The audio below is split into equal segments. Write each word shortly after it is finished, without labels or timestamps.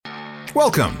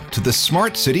Welcome to the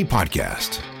Smart City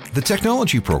Podcast, the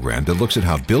technology program that looks at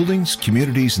how buildings,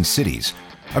 communities, and cities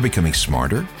are becoming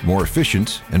smarter, more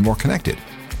efficient, and more connected.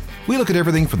 We look at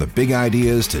everything from the big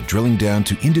ideas to drilling down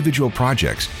to individual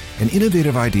projects and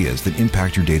innovative ideas that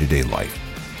impact your day-to-day life.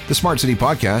 The Smart City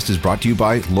Podcast is brought to you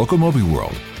by Locomobi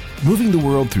World, moving the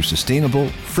world through sustainable,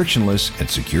 frictionless, and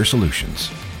secure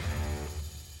solutions.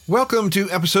 Welcome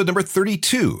to episode number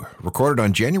 32, recorded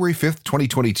on January 5th,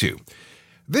 2022.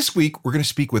 This week, we're going to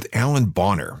speak with Allan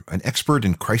Bonner, an expert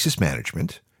in crisis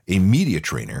management, a media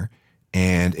trainer,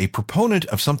 and a proponent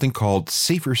of something called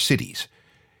safer cities.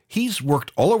 He's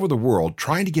worked all over the world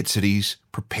trying to get cities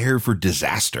prepared for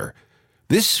disaster.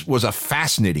 This was a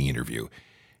fascinating interview,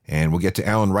 and we'll get to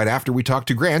Allan right after we talk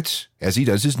to Grant as he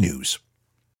does his news.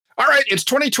 All right, it's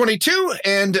 2022,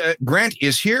 and Grant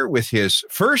is here with his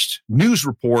first news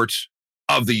report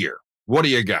of the year. What do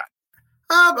you got?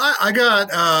 I got,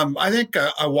 I think,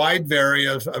 a wide variety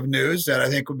of news that I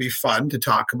think would be fun to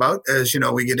talk about as,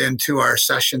 we get into our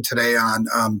session today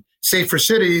on safer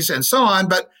cities and so on,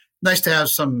 but nice to have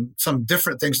some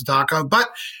different things to talk about. But,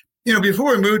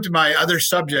 before we move to my other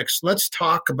subjects, let's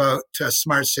talk about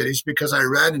smart cities, because I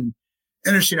read an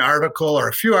interesting article, or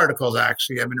a few articles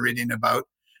actually I've been reading about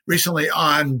recently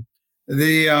on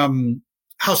the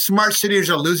how smart cities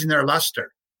are losing their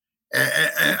luster.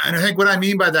 And I think what I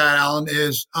mean by that, Allan,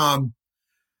 is I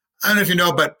don't know if you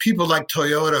know, but people like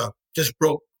Toyota just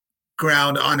broke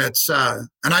ground on its, and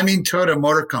I mean Toyota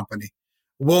Motor Company,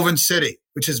 Woven City,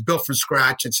 which is built from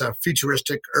scratch. It's a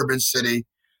futuristic urban city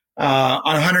on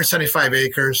 175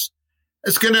 acres.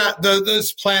 It's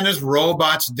this plan is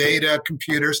robots, data,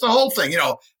 computers, the whole thing.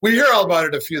 We hear all about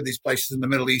it a few of these places in the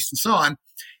Middle East and so on.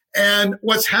 And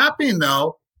what's happening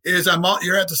though is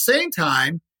you're at the same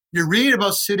time, you read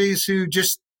about cities who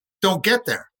just don't get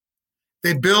there.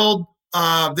 They build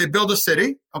a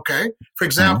city. Okay. For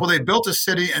example, they built a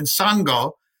city in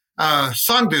Songdo,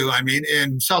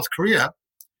 in South Korea.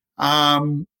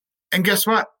 And guess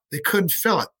what? They couldn't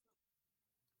fill it.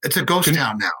 It's a ghost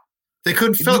town now. They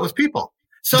couldn't fill it with people.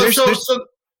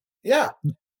 Yeah.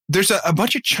 There's a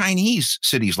bunch of Chinese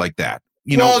cities like that.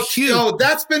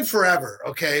 That's been forever.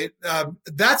 Okay.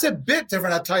 That's a bit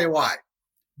different. I'll tell you why.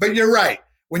 But you're right.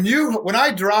 When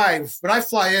I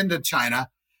fly into China,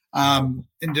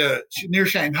 near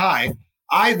Shanghai,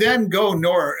 I then go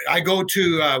north. I go to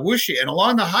Wuxi, and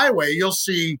along the highway, you'll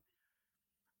see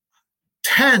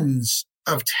tens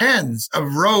of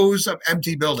rows of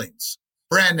empty buildings,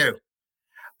 brand new.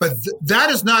 But that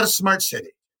is not a smart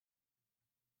city.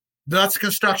 That's a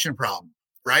construction problem,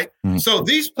 right? Mm-hmm. So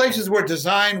these places were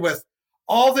designed with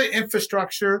all the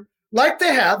infrastructure. Like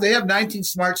they have 19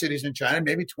 smart cities in China,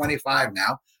 maybe 25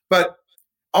 now, but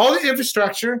all the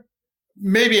infrastructure,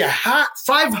 maybe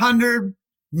 500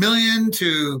 million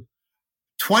to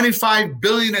 25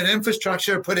 billion in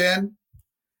infrastructure put in,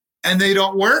 and they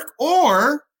don't work,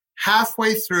 or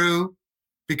halfway through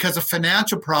because of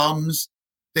financial problems,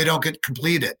 they don't get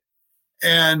completed.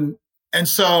 And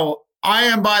so I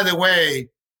am, by the way,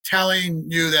 telling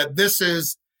you that this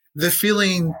is the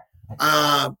feeling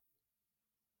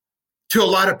to a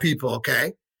lot of people,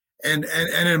 okay? And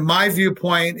in my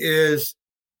viewpoint is,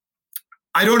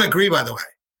 I don't agree, by the way.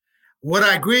 What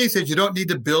I agree is that you don't need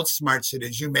to build smart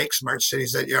cities. You make smart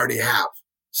cities that you already have.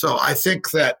 So I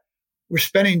think that we're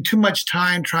spending too much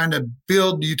time trying to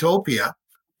build utopia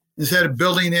instead of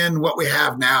building in what we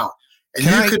have now. And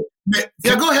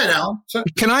go ahead, Allan.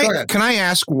 Can I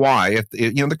ask why? If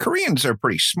the Koreans are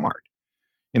pretty smart,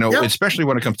 especially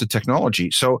when it comes to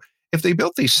technology. So if they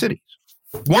built these cities,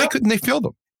 why couldn't they fill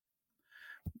them?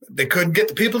 They couldn't get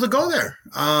the people to go there.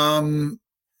 And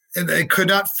they could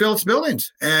not fill its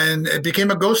buildings, and it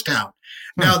became a ghost town.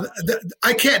 Now,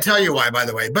 I can't tell you why, by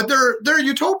the way, but they're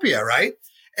utopia, right?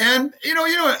 And,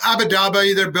 Abu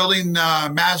Dhabi, they're building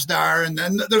Masdar, and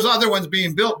then there's other ones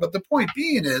being built. But the point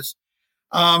being is,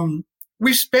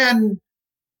 we spend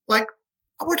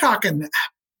we're talking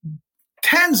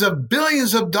tens of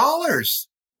billions of dollars.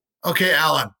 Okay,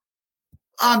 Allan.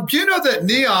 Do you know that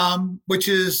Neom, which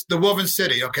is the Woven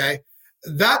City, okay,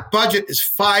 that budget is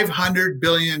 $500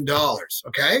 billion,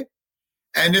 okay?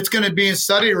 And it's going to be in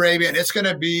Saudi Arabia, and it's going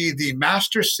to be the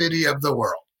master city of the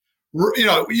world.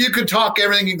 You can talk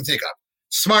everything you can think of.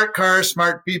 Smart cars,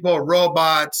 smart people,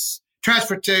 robots,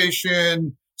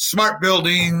 transportation, smart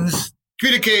buildings,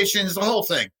 communications, the whole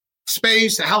thing.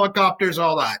 Space, helicopters,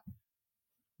 all that.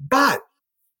 But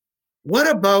what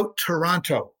about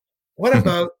Toronto? What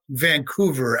about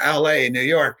Vancouver, LA, New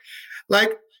York?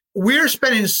 We're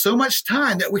spending so much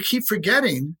time that we keep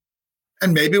forgetting,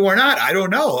 and maybe we're not. I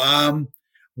don't know.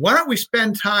 Why don't we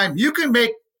spend time? You can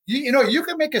make You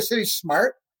can make a city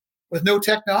smart with no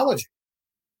technology.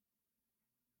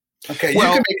 Okay, Well,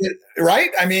 you can make it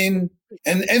right. I mean,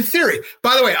 in theory.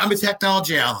 By the way, I'm a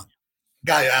technology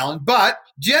guy, Allan. But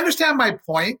do you understand my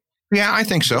point? yeah, I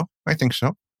think so.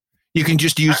 You can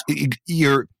just use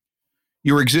your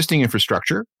existing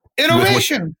infrastructure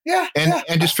Innovation.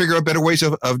 and just figure out better ways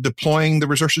of deploying the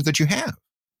resources that you have.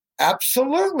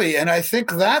 Absolutely. And I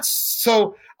think that's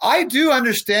so. I do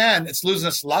understand it's losing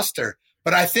its luster,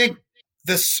 but I think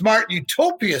the smart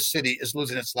utopia city is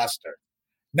losing its luster,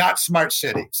 not smart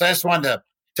city. So I just wanted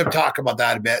to talk about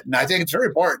that a bit. And I think it's very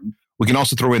important. We can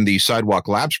also throw in the Sidewalk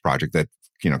Labs project that,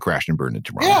 crashed and burned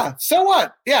into Toronto. Yeah. So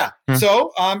what? Yeah.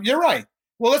 So you're right.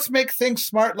 Well, let's make things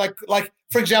smart. Like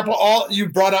for example, you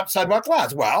brought up Sidewalk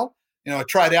Labs. Well,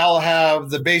 Tridel have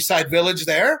the Bayside Village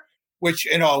there, which,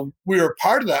 we were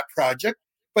part of that project,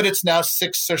 but it's now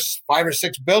 5 or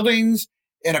 6 buildings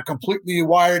in a completely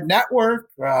wired network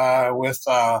with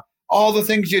all the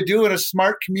things you do in a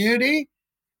smart community.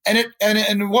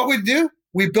 And what we do,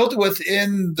 we built it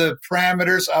within the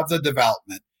parameters of the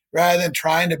development rather than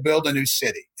trying to build a new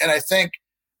city. And I think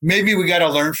maybe we got to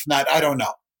learn from that. I don't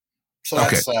know. So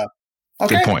that's okay.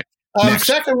 Good point.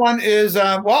 Second one is,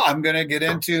 I'm going to get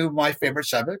into my favorite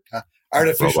subject,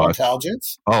 artificial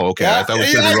intelligence. Oh, okay. Yeah, I thought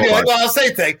we were robots. Well,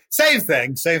 same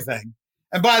thing.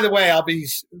 And by the way, I'll be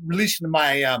releasing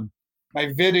my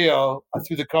my video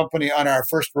through the company on our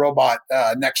first robot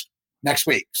next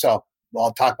week. So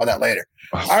I'll talk about that later.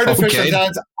 Artificial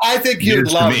intelligence. I think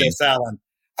you'd love this, Allan.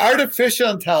 Artificial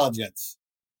intelligence,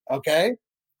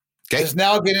 is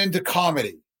now getting into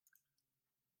comedy.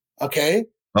 Okay?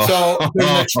 Oh. So there's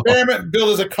an experiment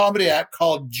built as a comedy act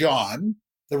called John,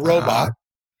 the robot.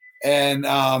 And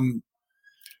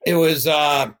it was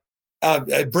a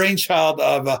brainchild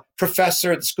of a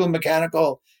professor at the School of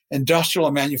Mechanical, Industrial,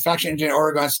 and Manufacturing Engineering at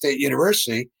Oregon State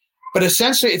University. But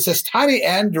essentially, it's this tiny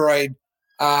android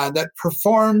that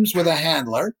performs with a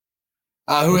handler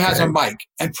who has a mic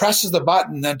and presses the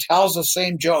button and then tells the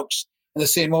same jokes in the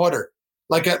same order,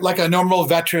 like a normal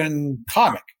veteran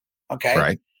comic. Okay.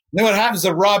 Right. Then what happens?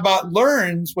 The robot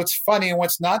learns what's funny and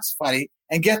what's not funny.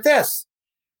 And get this,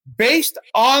 based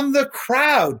on the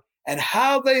crowd and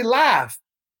how they laugh,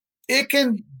 it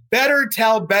can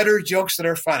tell better jokes that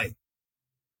are funny.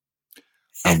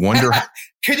 I wonder.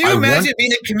 Can you imagine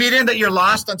being a comedian that you're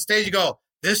lost on stage? You go,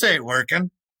 this ain't working.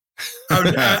 You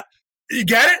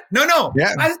get it? No.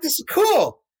 Yeah. This is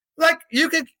cool. Like you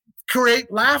could create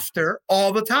laughter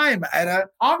all the time at a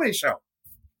comedy show.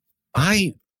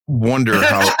 I wonder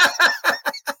how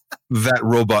that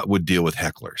robot would deal with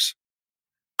hecklers.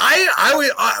 I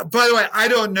would, by the way, I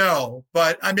don't know,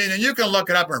 but I mean, and you can look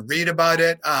it up and read about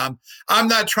it. I'm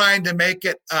not trying to make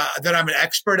it that I'm an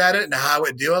expert at it and how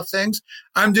it deals with things.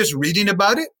 I'm just reading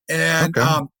about it, and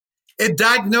it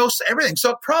diagnosed everything.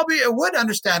 So probably it would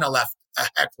understand a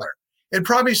heckler. It'd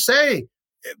probably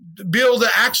be able to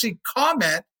actually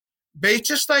comment based,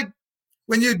 just like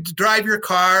when you drive your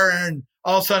car and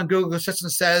all of a sudden Google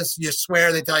Assistant says you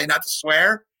swear, they tell you not to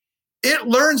swear. It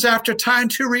learns after time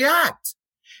to react.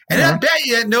 And I bet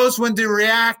you it knows when to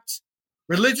react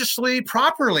religiously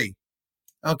properly,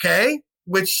 okay?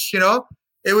 Which,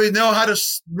 it would know how to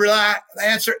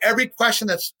answer every question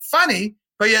that's funny,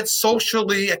 but yet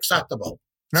socially acceptable.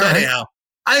 So anyhow,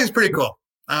 I think it's pretty cool.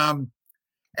 And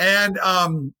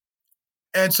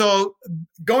so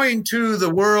going to the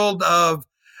world of,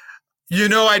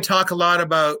 I talk a lot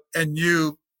about, and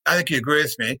I think you agree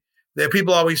with me, that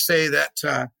people always say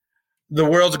that the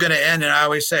world's going to end. And I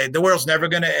always say, the world's never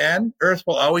going to end. Earth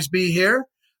will always be here.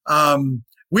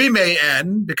 We may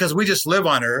end because we just live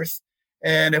on Earth.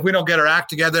 And if we don't get our act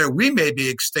together, we may be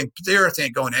extinct. The Earth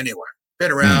ain't going anywhere.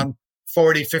 Been around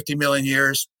 40, 50 million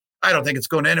years. I don't think it's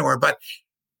going anywhere. But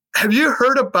have you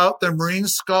heard about the marine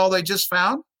skull they just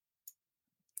found?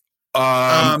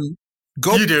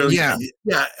 You do. Yeah.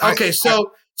 Okay.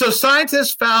 So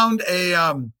scientists found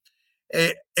an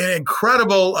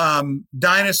incredible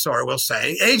dinosaur, we'll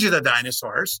say, age of the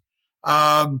dinosaurs.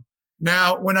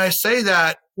 Now, when I say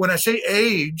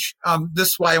age, this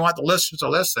is why I want the listeners to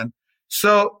listen.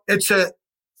 So it's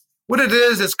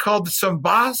called the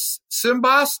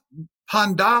Symbos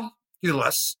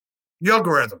Pandulus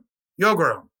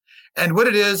Yogurum. And what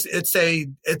it is, it's a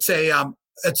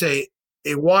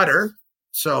water.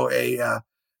 So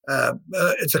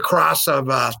it's a cross of,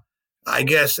 I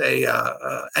guess,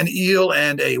 an eel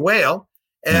and a whale.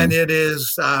 And it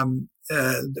is from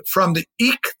the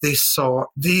ichthyosaur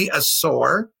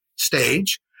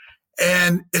stage.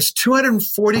 And it's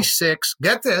 246,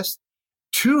 get this,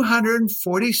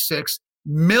 246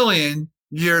 million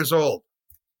years old.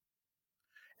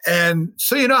 And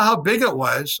so you know how big it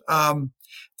was.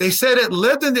 They said it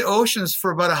lived in the oceans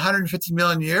for about 150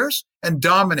 million years and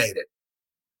dominated.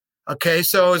 Okay,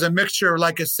 so it was a mixture,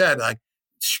 like I said, like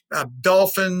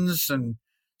dolphins and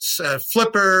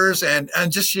flippers, and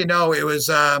just, you know, it was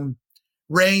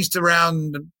ranged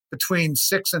around between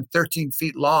 6 and 13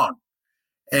 feet long.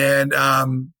 And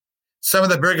some of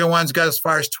the bigger ones got as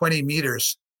far as 20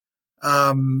 meters,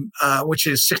 which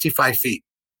is 65 feet.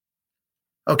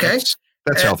 Okay.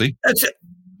 That's healthy.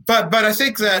 But I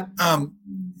think that,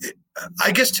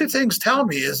 I guess two things tell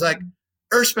me is like,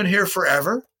 Earth's been here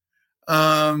forever.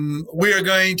 We are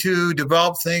going to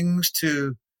develop things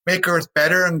to make Earth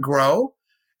better and grow.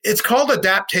 It's called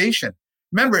adaptation.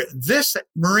 Remember, this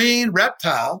marine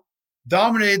reptile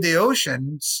dominated the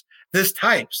oceans, this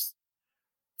types,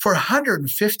 for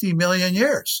 150 million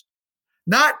years.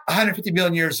 Not 150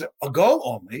 million years ago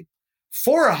only,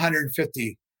 for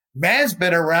 150. Man's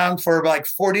been around for like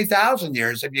 40,000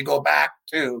 years if you go back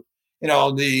to, you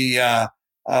know, the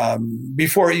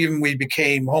before even we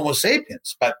became Homo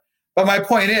sapiens. But my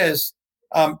point is,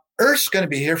 Earth's going to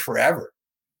be here forever.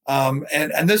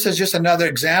 And this is just another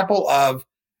example of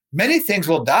many things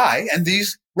will die, and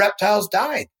these reptiles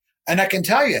died. And I can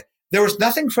tell you, there was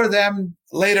nothing for them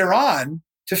later on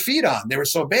to feed on. They were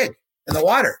so big in the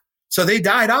water. So they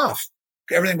died off.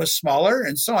 Everything was smaller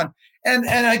and so on. And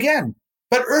again,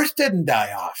 but Earth didn't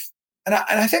die off. And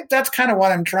I think that's kind of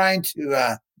what I'm trying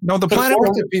to no, the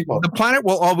planet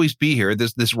will always be here.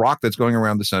 This rock that's going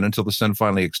around the sun until the sun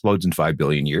finally explodes in 5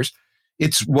 billion years.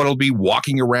 It's what'll be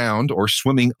walking around or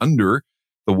swimming under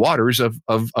the waters of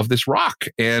this rock.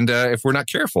 And if we're not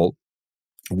careful,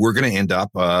 we're going to end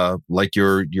up like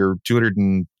your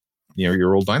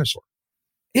 200-year-old dinosaur.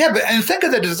 Yeah, and think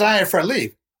of the desire for a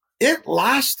leaf. It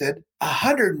lasted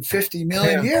 150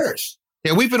 million years.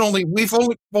 Yeah, we've only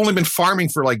been farming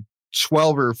for like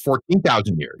 12 or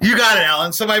 14,000 years. You got it,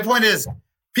 Allan. So my point is,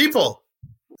 people,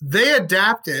 they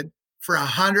adapted for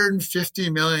 150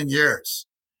 million years.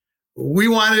 We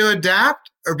want to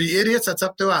adapt or be idiots. That's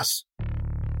up to us.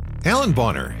 Allan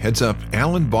Bonner heads up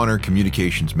Allan Bonner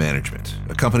Communications Management,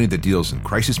 a company that deals in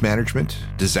crisis management,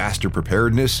 disaster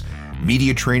preparedness,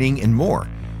 media training, and more.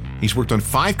 He's worked on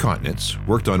 5 continents,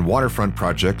 worked on waterfront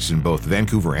projects in both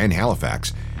Vancouver and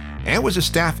Halifax, and was a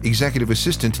staff executive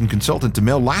assistant and consultant to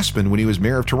Mel Lastman when he was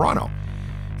mayor of Toronto.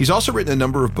 He's also written a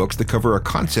number of books that cover a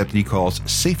concept he calls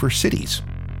safer cities.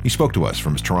 He spoke to us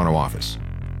from his Toronto office.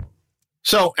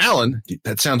 So, Allan,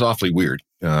 that sounds awfully weird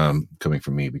coming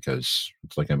from me because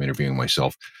it's like I'm interviewing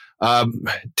myself.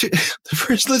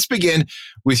 First, let's begin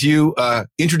with you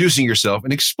introducing yourself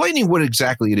and explaining what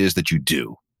exactly it is that you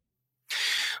do.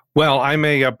 Well, I'm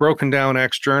a broken down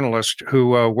ex-journalist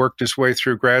who worked his way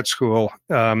through grad school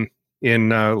in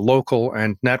local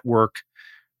and network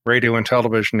radio and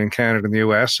television in Canada and the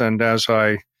U.S. And as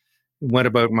I went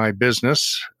about my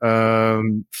business,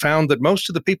 found that most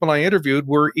of the people I interviewed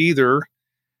were either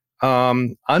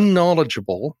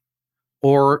unknowledgeable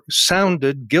or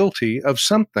sounded guilty of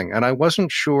something. And I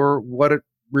wasn't sure what it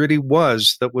really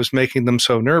was that was making them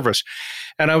so nervous.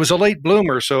 And I was a late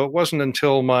bloomer, so it wasn't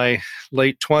until my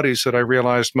late 20s that I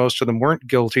realized most of them weren't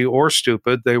guilty or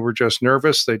stupid. They were just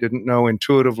nervous. They didn't know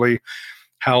intuitively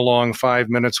how long 5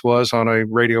 minutes was on a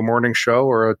radio morning show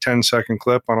or a 10-second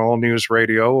clip on all news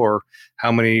radio or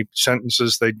how many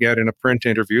sentences they'd get in a print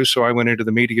interview. So I went into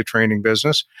the media training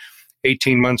business.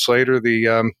 18 months later,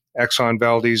 the Exxon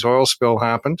Valdez oil spill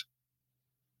happened.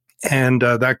 And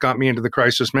that got me into the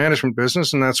crisis management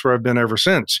business, and that's where I've been ever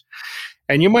since.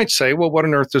 And you might say, well, what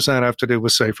on earth does that have to do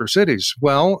with safer cities?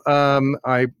 Well,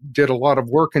 I did a lot of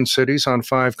work in cities on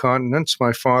 5 continents.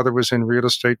 My father was in real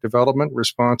estate development,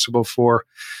 responsible for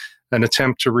an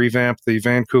attempt to revamp the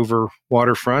Vancouver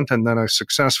waterfront and then a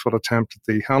successful attempt at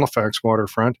the Halifax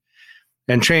waterfront,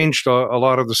 and changed a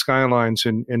lot of the skylines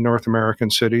in North American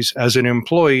cities. As an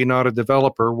employee, not a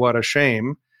developer, what a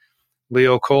shame.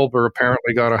 Leo Kolber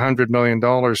apparently got $100 million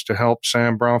to help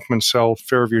Sam Bronfman sell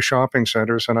Fairview shopping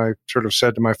centers. And I sort of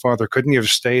said to my father, couldn't you have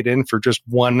stayed in for just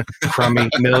one crummy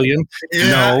million?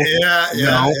 No.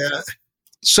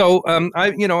 So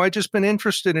I just been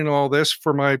interested in all this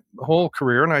for my whole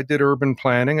career. And I did urban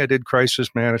planning, I did crisis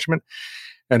management,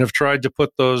 and have tried to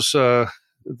put those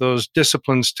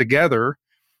disciplines together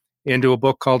into a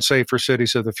book called Safer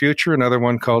Cities of the Future, another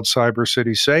one called Cyber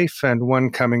City Safe, and one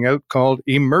coming out called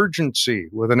Emergency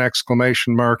with an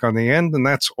exclamation mark on the end. And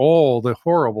that's all the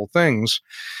horrible things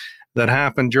that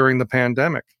happened during the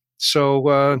pandemic. So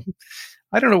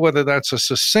I don't know whether that's a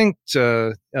succinct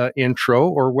intro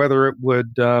or whether it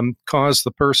would cause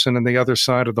the person on the other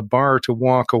side of the bar to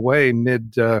walk away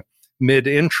mid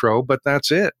intro, but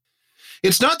that's it.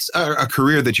 It's not a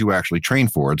career that you actually train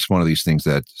for. It's one of these things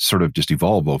that sort of just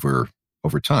evolve over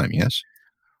time, yes?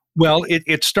 Well,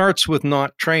 it starts with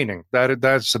not training.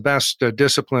 That's the best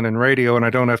discipline in radio, and I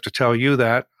don't have to tell you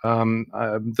that.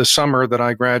 The summer that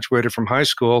I graduated from high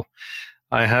school,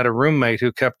 I had a roommate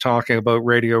who kept talking about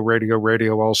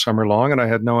radio all summer long, and I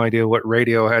had no idea what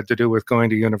radio had to do with going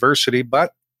to university.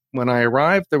 But when I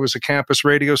arrived, there was a campus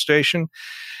radio station,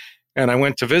 and I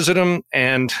went to visit him,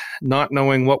 and not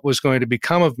knowing what was going to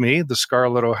become of me, the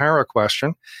Scarlett O'Hara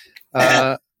question,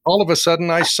 all of a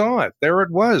sudden I saw it. There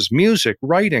it was, music,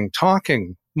 writing,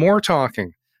 talking, more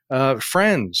talking,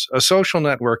 friends, a social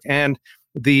network, and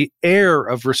the air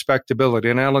of respectability.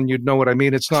 And Allan, you'd know what I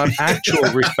mean. It's not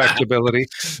actual respectability.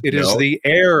 It is the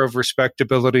air of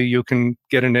respectability. You can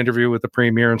get an interview with the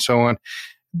premier and so on.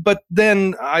 But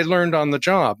then I learned on the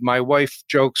job. My wife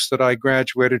jokes that I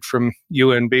graduated from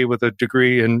UNB with a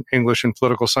degree in English and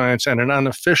political science and an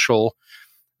unofficial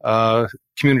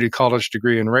community college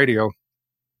degree in radio,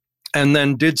 and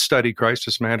then did study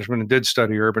crisis management and did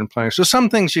study urban planning. So some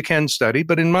things you can study,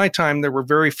 but in my time, there were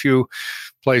very few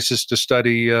places to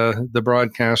study the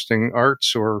broadcasting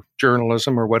arts or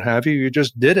journalism or what have you. You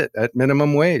just did it at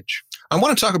minimum wage. I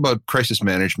want to talk about crisis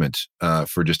management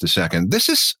for just a second. This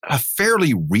is a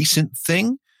fairly recent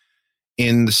thing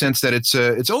in the sense that it's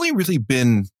only really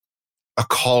been a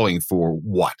calling for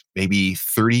what, maybe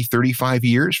 30, 35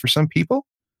 years for some people?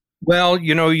 Well,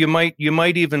 you might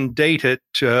even date it.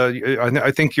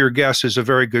 I think your guess is a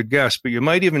very good guess, but you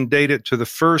might even date it to the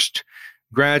first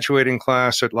graduating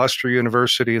class at Leicester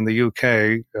University in the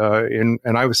UK. And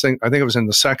I think it was in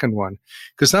the second one,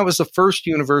 because that was the first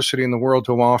university in the world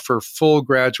to offer full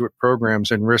graduate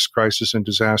programs in risk, crisis, and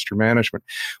disaster management.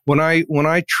 When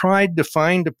I tried to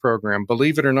find a program,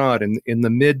 believe it or not, in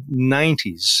the mid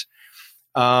 90s.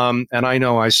 And I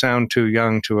know I sound too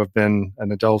young to have been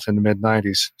an adult in the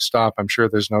mid-90s. Stop. I'm sure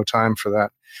there's no time for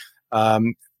that.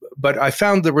 But I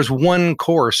found there was one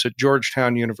course at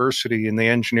Georgetown University in the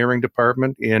engineering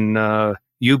department. In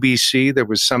UBC, there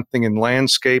was something in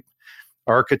landscape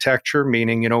architecture,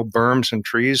 meaning, berms and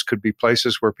trees could be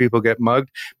places where people get mugged.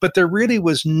 But there really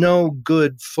was no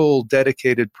good, full,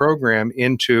 dedicated program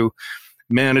into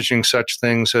managing such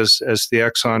things as the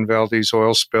Exxon Valdez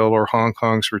oil spill or Hong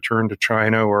Kong's return to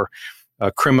China or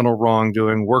criminal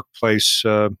wrongdoing, workplace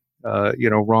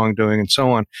wrongdoing, and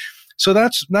so on. So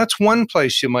that's one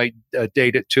place you might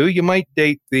date it to. You might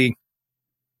date the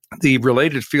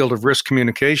related field of risk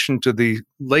communication to the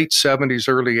late 70s,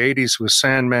 early 80s with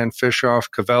Sandman, Fishoff,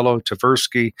 Cavello,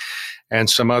 Tversky, and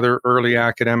some other early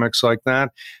academics like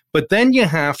that. But then you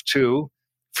have to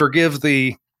forgive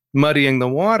the muddying the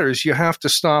waters. You have to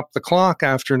stop the clock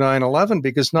after 9/11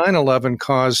 because 9/11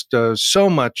 caused so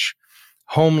much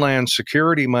homeland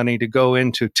security money to go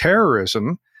into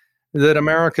terrorism that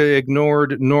America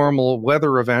ignored normal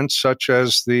weather events such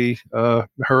as the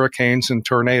hurricanes and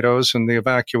tornadoes and the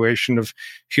evacuation of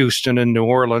Houston and New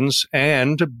Orleans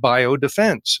and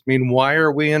biodefense. I mean, why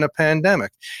are we in a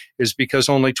pandemic? Is because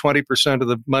only 20% of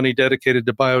the money dedicated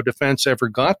to biodefense ever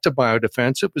got to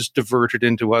biodefense. It was diverted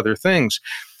into other things.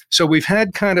 So we've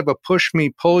had kind of a push me,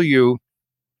 pull you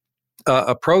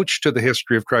approach to the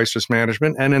history of crisis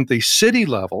management. And at the city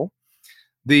level,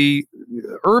 the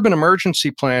urban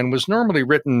emergency plan was normally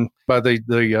written by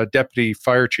the deputy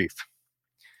fire chief.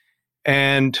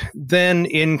 And then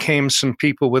in came some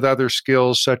people with other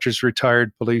skills, such as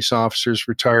retired police officers,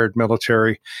 retired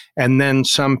military, and then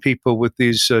some people with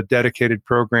these dedicated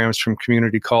programs from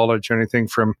community college, anything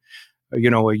from a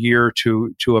year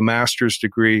to a master's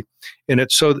degree in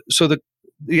it. So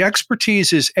the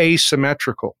expertise is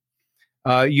asymmetrical.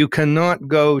 You cannot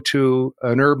go to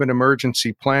an urban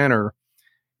emergency planner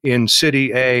in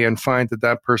city A and find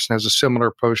that person has a similar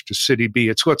approach to city B.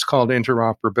 It's what's called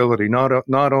interoperability,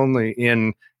 not only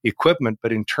in equipment,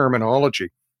 but in terminology.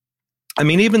 I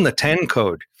mean, even the 10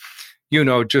 code,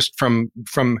 just from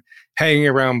hanging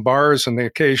around bars and the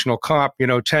occasional cop,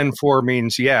 10-4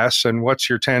 means yes, and what's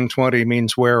your 10-20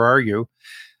 means where are you?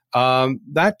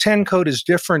 That 10 code is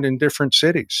different in different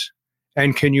cities.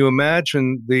 And can you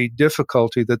imagine the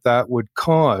difficulty that would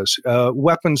cause?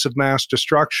 Weapons of mass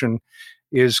destruction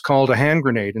is called a hand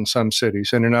grenade in some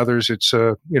cities, and in others it's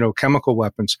chemical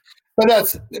weapons. But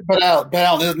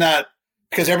Allan, isn't that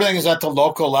because everything is at the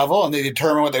local level and they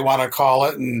determine what they want to call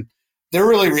it, and they're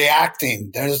really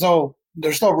reacting. There's no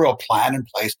real plan in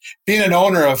place. Being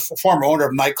a former owner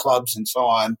of nightclubs and so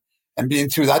on, and being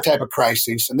through that type of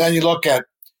crisis, and then we look at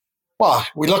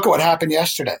what happened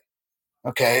yesterday.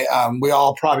 Okay, we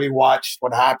all probably watched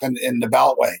what happened in the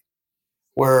Beltway,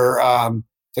 where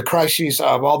the crises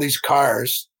of all these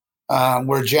cars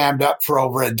were jammed up for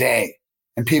over a day.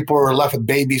 and people were left with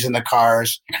babies in the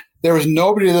cars. There was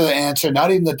nobody to answer,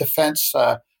 not even the defense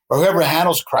or whoever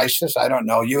handles crisis. I don't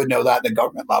know. You would know that at the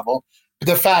government level. But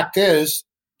the fact is,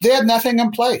 they had nothing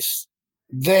in place.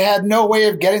 They had no way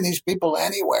of getting these people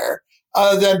anywhere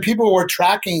other than people were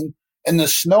tracking in the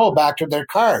snow back to their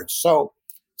cars. So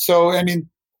I mean,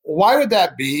 why would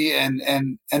that be? And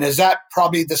is that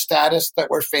probably the status that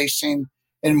we're facing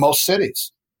in most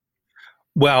cities?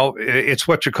 Well, it's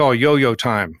what you call yo-yo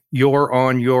time. You're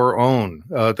on your own.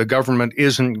 The government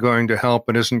isn't going to help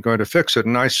and isn't going to fix it.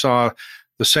 And I saw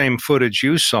the same footage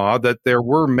you saw, that there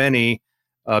were many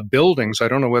buildings. I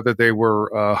don't know whether they were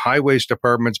highways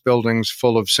departments, buildings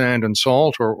full of sand and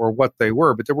salt, or what they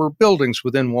were, but there were buildings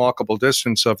within walkable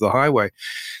distance of the highway.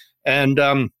 And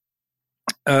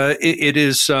it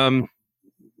is,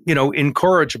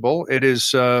 incorrigible. It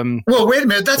is. Well, wait a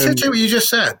minute. That's actually what you just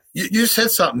said. You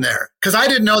said something there, because I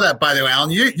didn't know that, by the way,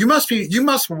 Allan. You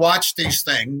must watch these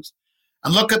things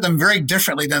and look at them very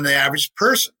differently than the average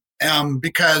person.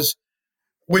 Because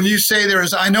when you say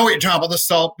I know what you're talking about, the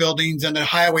salt buildings and the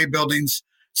highway buildings.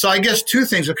 So I guess two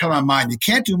things would come to mind. You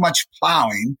can't do much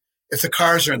plowing if the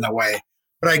cars are in the way.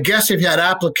 But I guess if you had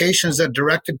applications that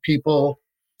directed people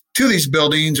to these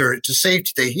buildings or to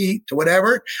safety, to heat, to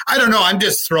whatever, I don't know. I'm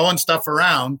just throwing stuff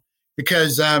around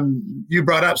because you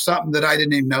brought up something that I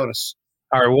didn't even notice.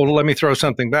 All right, well, let me throw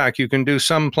something back. You can do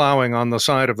some plowing on the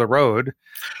side of the road.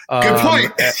 Good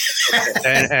point.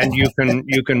 and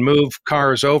you can move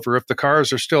cars over if the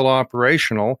cars are still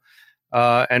operational.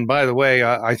 And by the way,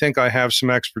 I think I have some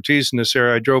expertise in this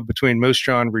area. I drove between Moose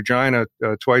Jaw and Regina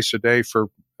twice a day for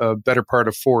a better part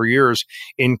of 4 years,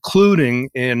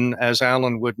 including in, as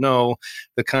Allan would know,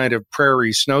 the kind of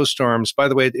prairie snowstorms. By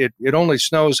the way, it only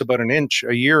snows about an inch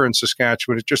a year in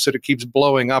Saskatchewan. It's just that it keeps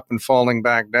blowing up and falling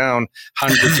back down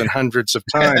hundreds and hundreds of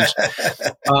times.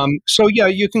 So yeah,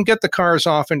 you can get the cars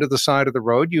off into the side of the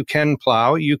road. You can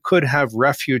plow. You could have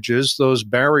refuges. Those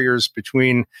barriers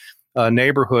between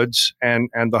neighborhoods and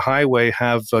the highway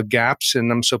have gaps in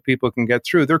them so people can get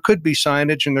through. There could be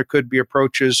signage and there could be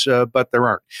approaches, but there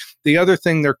aren't. The other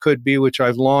thing there could be, which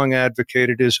I've long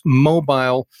advocated, is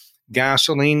mobile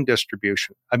gasoline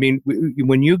distribution. I mean,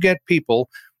 when you get people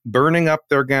burning up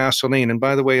their gasoline, and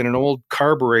by the way, in an old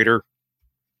carburetor,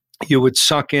 you would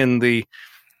suck in the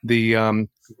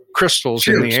crystals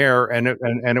in the air, and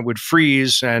it would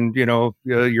freeze, and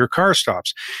your car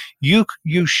stops.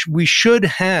 We should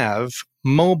have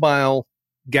mobile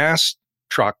gas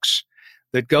trucks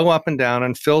that go up and down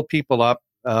and fill people up.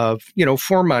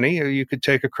 For money. You could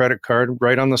take a credit card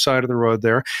right on the side of the road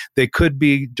there. They could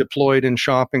be deployed in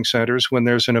shopping centers when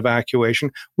there's an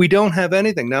evacuation. We don't have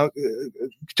anything now.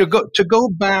 To go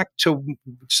back to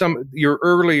your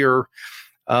earlier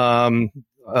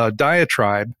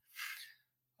diatribe.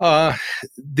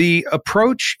 The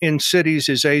approach in cities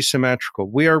is asymmetrical.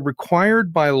 We are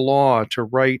required by law to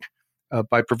write,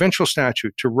 by provincial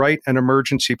statute, to write an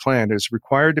emergency plan. It is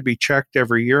required to be checked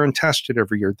every year and tested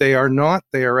every year. They are not.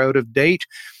 They are out of date.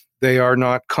 They are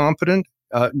not competent.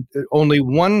 Only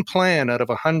one plan out of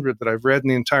 100 that I've read in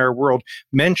the entire world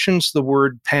mentions the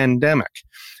word pandemic.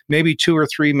 Maybe 2 or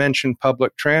 3 mention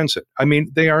public transit. I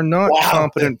mean, they are not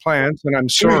competent plans, and I'm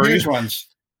sorry. Huge ones.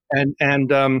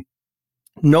 And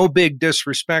no big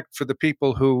disrespect for the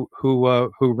people who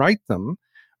write them,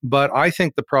 but I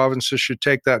think the provinces should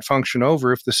take that function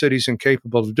over if the city's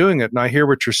incapable of doing it. And I hear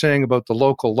what you're saying about the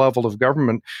local level of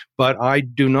government, but I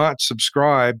do not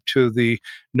subscribe to the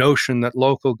notion that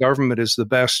local government is the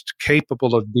best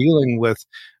capable of dealing with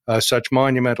such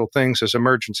monumental things as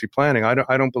emergency planning. I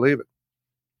don't believe it.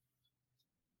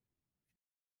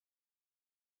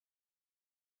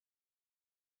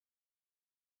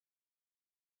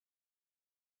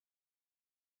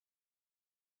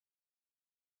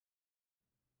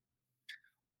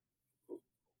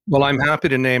 Well, I'm happy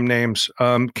to name names.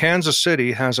 Kansas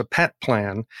City has a pet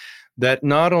plan that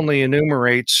not only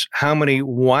enumerates how many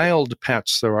wild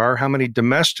pets there are, how many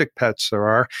domestic pets there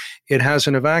are, it has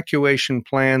an evacuation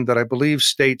plan that I believe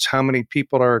states how many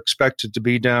people are expected to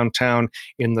be downtown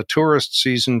in the tourist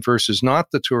season versus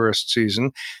not the tourist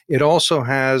season. It also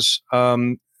has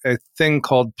a thing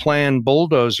called Plan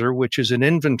Bulldozer, which is an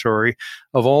inventory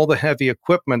of all the heavy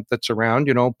equipment that's around,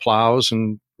 plows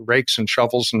and rakes and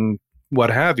shovels and what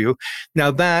have you.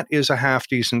 Now, that is a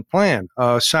half-decent plan.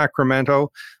 Sacramento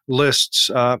lists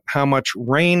how much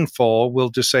rainfall will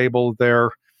disable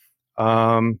their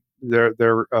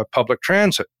public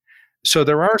transit. So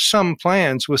there are some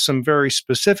plans with some very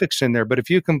specifics in there, but if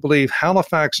you can believe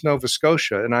Halifax, Nova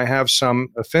Scotia, and I have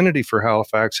some affinity for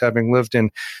Halifax, having lived in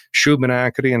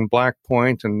Shubenacadie and Black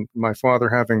Point, and my father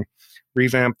having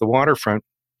revamped the waterfront,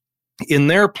 In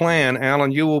their plan,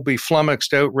 Allan, you will be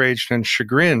flummoxed, outraged, and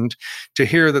chagrined to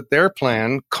hear that their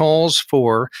plan calls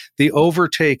for the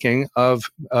overtaking of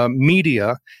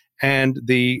media and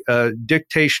the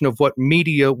dictation of what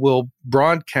media will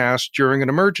broadcast during an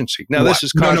emergency. Now, this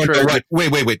is contrary. No.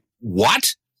 Wait.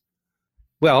 What?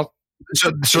 Well,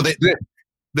 so they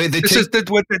this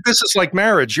is like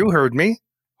marriage. You heard me.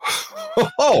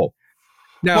 Oh,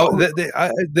 now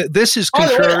this is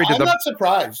contrary to the. I'm not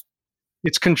surprised.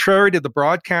 It's contrary to the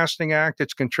Broadcasting Act.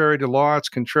 It's contrary to law. It's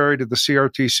contrary to the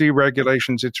CRTC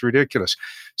regulations. It's ridiculous.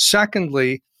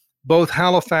 Secondly, both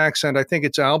Halifax and I think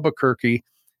it's Albuquerque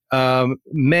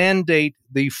mandate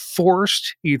the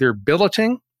forced either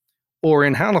billeting or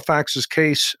in Halifax's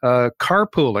case,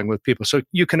 carpooling with people. So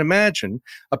you can imagine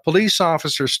a police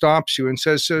officer stops you and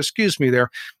says, excuse me there,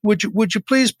 would you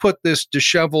please put this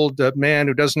disheveled man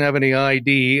who doesn't have any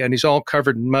ID and he's all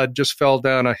covered in mud, just fell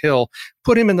down a hill,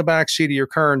 put him in the back seat of your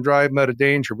car and drive him out of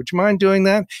danger. Would you mind doing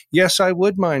that? Yes, I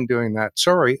would mind doing that.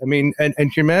 Sorry. I mean, and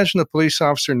can you imagine the police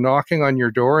officer knocking on your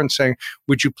door and saying,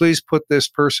 would you please put this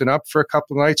person up for a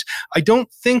couple of nights? I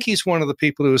don't think he's one of the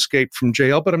people who escaped from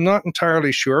jail, but I'm not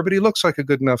entirely sure, but he looks like a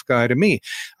good enough guy to me.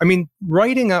 I mean,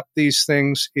 writing up these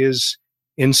things is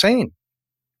insane.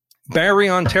 Barrie,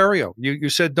 Ontario. You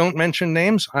said don't mention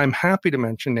names. I'm happy to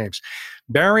mention names.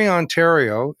 Barrie,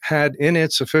 Ontario had in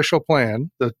its official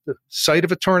plan, the site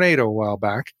of a tornado a while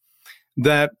back,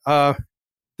 that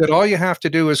all you have to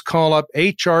do is call up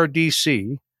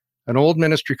HRDC, an old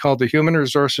ministry called the Human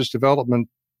Resources Development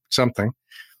something,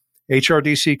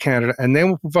 HRDC Canada, and they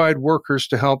will provide workers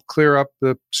to help clear up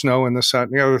the snow and the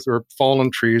sun, or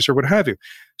fallen trees or what have you.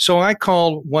 So I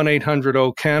called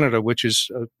 1-800-O-Canada, which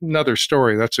is another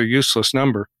story. That's a useless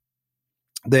number.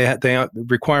 They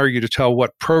require you to tell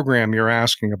what program you're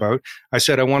asking about. I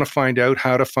said, I want to find out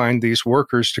how to find these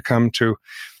workers to come to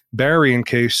Barrie in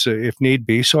case, if need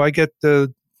be. So I get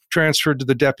transferred to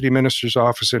the Deputy Minister's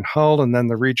office in Hull and then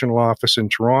the regional office in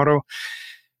Toronto.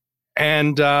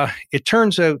 And it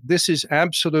turns out this is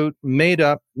absolute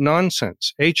made-up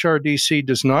nonsense. HRDC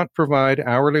does not provide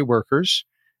hourly workers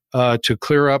to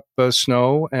clear up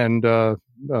snow and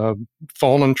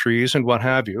fallen trees and what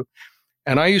have you.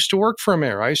 And I used to work for a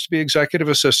mayor. I used to be executive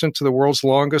assistant to the world's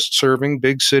longest-serving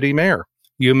big city mayor.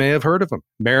 You may have heard of him,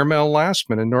 Mayor Mel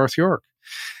Lastman in North York.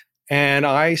 And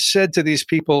I said to these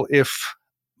people, if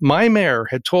my mayor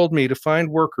had told me to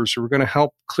find workers who were going to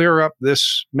help clear up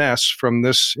this mess from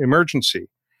this emergency,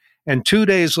 and 2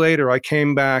 days later I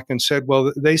came back and said,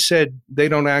 well, they said they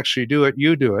don't actually do it,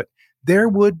 you do it, there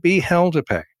would be hell to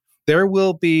pay. There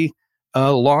will be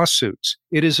lawsuits.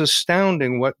 It is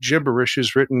astounding what gibberish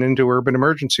is written into urban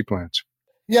emergency plans.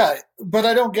 Yeah, but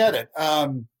I don't get it.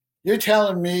 You're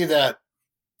telling me that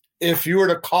if you were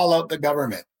to call out the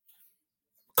government,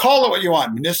 call it what you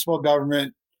want, municipal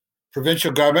government,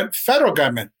 provincial government, federal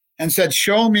government, and said,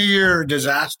 show me your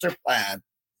disaster plan.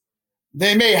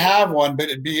 They may have one, but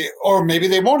or maybe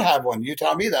they won't have one. You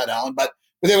tell me that, Allan, but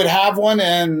they would have one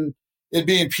and it'd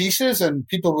be in pieces and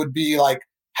people would be like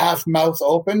half mouth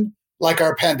open, like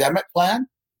our pandemic plan.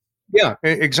 Yeah,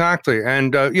 exactly.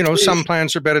 And, some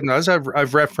plans are better than others.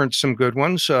 I've referenced some good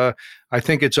ones. I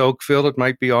think it's Oakville. It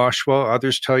might be Oshawa.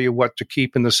 Others tell you what to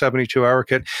keep in the 72-hour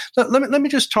kit. Let me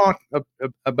just talk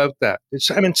about that.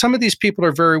 Some of these people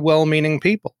are very well-meaning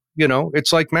people.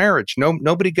 It's like marriage.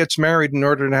 Nobody gets married in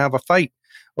order to have a fight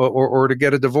or to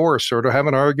get a divorce or to have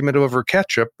an argument over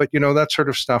ketchup. But, that sort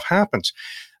of stuff happens.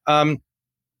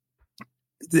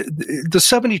 The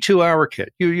 72-hour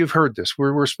kit, you've heard this.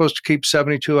 We're supposed to keep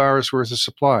 72 hours worth of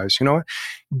supplies. You know what?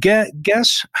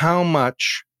 Guess how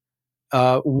much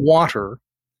water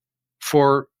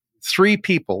for 3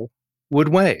 people would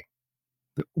weigh.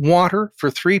 Water for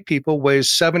 3 people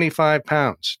weighs 75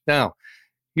 pounds. Now,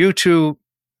 you two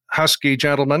husky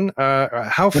gentlemen,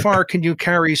 how far can you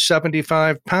carry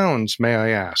 75 pounds, may I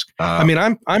ask?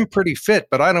 I'm pretty fit,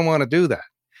 but I don't want to do that.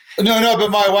 No,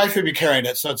 but my wife would be carrying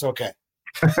it, so it's okay.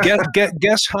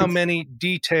 Guess how many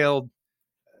detailed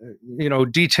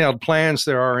plans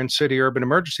there are in city urban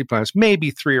emergency plans?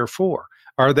 Maybe 3 or 4.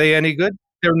 Are they any good?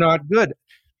 They're not good.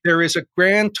 There is a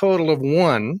grand total of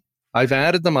 1. I've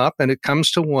added them up and it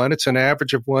comes to 1. It's an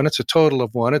average of 1. It's a total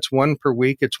of 1. It's 1 per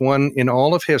week. It's 1 in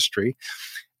all of history.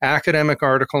 Academic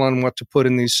article on what to put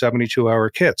in these 72-hour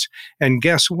kits. And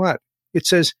guess what? It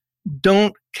says,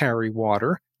 don't carry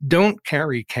water. Don't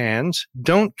carry cans.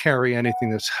 Don't carry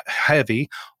anything that's heavy.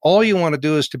 All you want to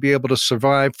do is to be able to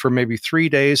survive for maybe 3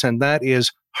 days, and that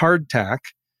is hardtack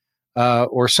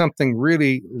or something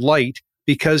really light,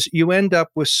 because you end up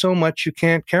with so much you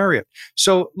can't carry it.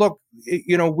 So look,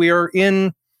 we are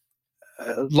in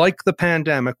like the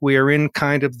pandemic, we are in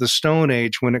kind of the Stone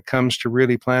Age when it comes to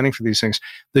really planning for these things.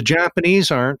 The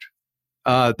Japanese aren't.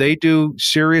 They do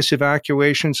serious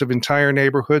evacuations of entire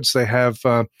neighborhoods. They have,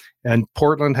 and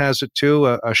Portland has it too,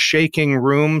 a shaking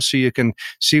room so you can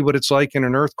see what it's like in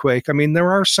an earthquake. I mean,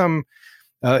 there are some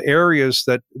areas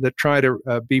that try to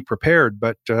be prepared,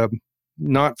 but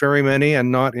not very many,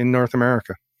 and not in North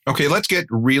America. Okay, let's get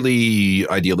really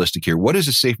idealistic here. What is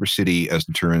a safer city as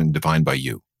the term defined by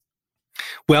you?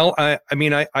 Well, I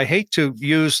hate to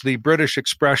use the British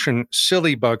expression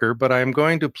silly bugger, but I'm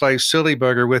going to play silly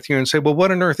bugger with you and say, well,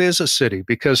 what on earth is a city?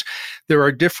 Because there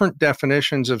are different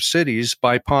definitions of cities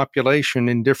by population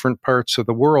in different parts of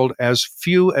the world. As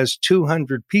few as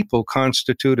 200 people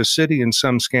constitute a city in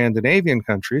some Scandinavian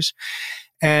countries,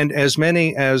 and as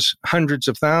many as hundreds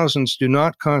of thousands do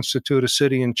not constitute a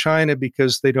city in China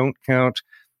because they don't count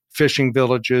fishing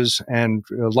villages and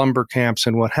lumber camps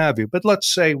and what have you. But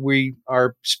let's say we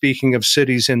are speaking of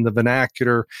cities in the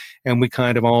vernacular, and we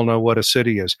kind of all know what a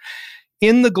city is.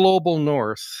 In the global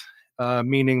north,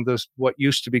 meaning what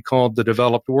used to be called the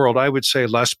developed world, I would say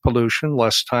less pollution,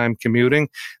 less time commuting,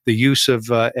 the use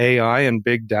of AI and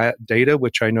big data,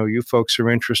 which I know you folks are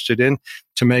interested in,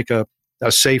 to make a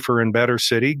safer and better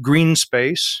city, green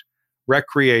space,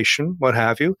 recreation, what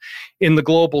have you. In the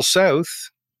global south,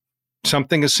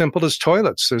 something as simple as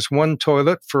toilets. There's one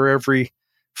toilet for every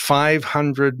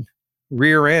 500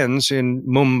 rear ends in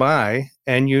Mumbai,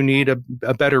 and you need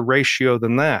a better ratio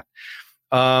than that.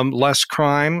 Less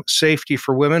crime, safety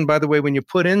for women. By the way, when you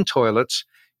put in toilets,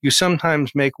 you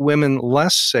sometimes make women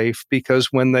less safe because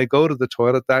when they go to the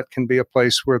toilet, that can be a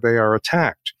place where they are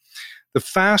attacked. The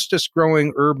fastest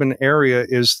growing urban area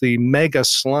is the mega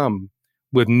slum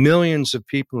with millions of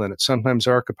people in it, sometimes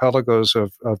archipelagos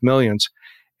of millions.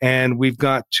 And we've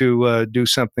got to do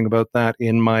something about that,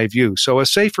 in my view. So a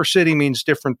safer city means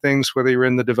different things, whether you're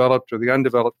in the developed or the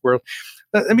undeveloped world.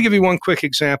 Let me give you one quick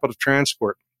example of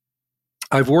transport.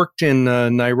 I've worked in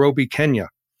Nairobi, Kenya,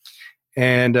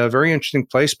 and a very interesting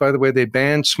place. By the way, they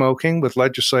banned smoking with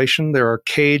legislation. There are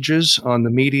cages on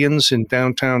the medians in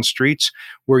downtown streets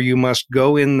where you must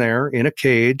go in there in a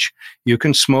cage. You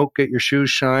can smoke, get your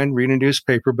shoes shined, read a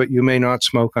newspaper, but you may not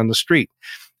smoke on the street.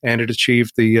 And it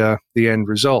achieved the end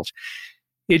result.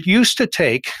 It used to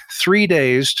take 3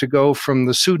 days to go from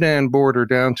the Sudan border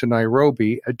down to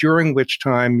Nairobi, during which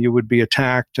time you would be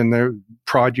attacked and their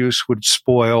produce would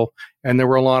spoil, and there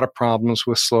were a lot of problems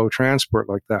with slow transport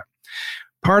like that.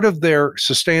 Part of their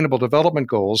sustainable development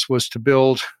goals was to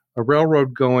build a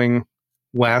railroad going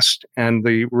west and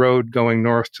the road going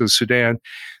north to Sudan.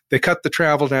 They cut the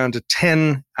travel down to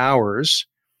 10 hours.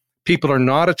 People are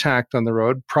not attacked on the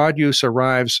road. Produce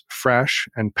arrives fresh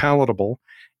and palatable.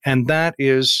 And that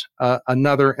is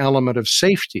another element of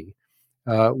safety,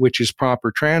 which is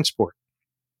proper transport.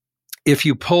 If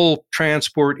you pull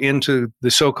transport into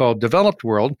the so-called developed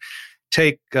world,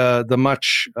 take the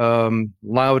much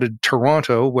lauded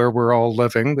Toronto, where we're all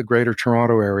living, the greater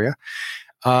Toronto area,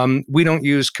 we don't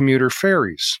use commuter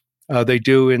ferries. They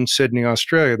do in Sydney,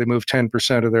 Australia. They move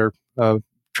 10% of their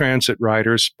transit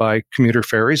riders by commuter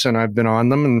ferries, and I've been on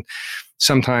them, and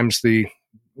sometimes the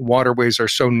waterways are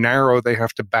so narrow they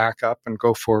have to back up and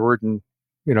go forward and,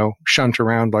 shunt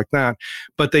around like that.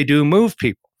 But they do move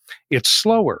people. It's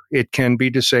slower. It can be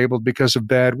disabled because of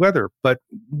bad weather, but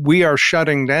we are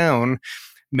shutting down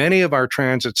many of our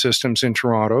transit systems in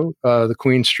Toronto, the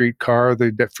Queen Street car,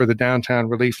 for the downtown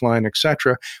relief line,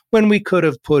 etc., when we could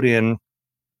have put in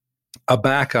a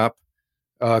backup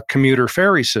commuter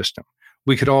ferry system.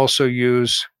 We could also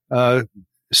use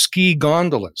ski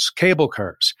gondolas, cable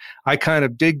cars. I kind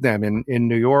of dig them in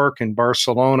New York, in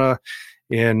Barcelona,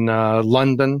 in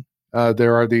London.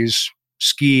 There are these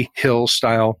ski hill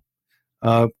style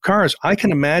cars. I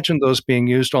can imagine those being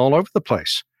used all over the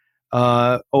place,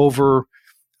 over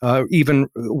even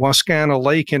Wascana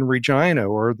Lake in Regina,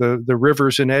 or the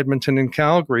rivers in Edmonton and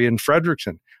Calgary and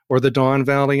Fredericton, or the Don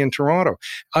Valley in Toronto.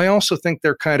 I also think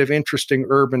they're kind of interesting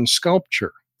urban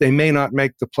sculpture. They may not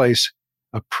make the place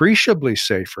appreciably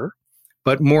safer,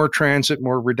 but more transit,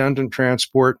 more redundant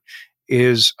transport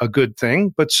is a good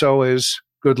thing, but so is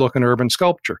good-looking urban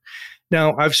sculpture.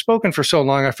 Now, I've spoken for so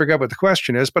long, I forgot what the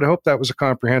question is, but I hope that was a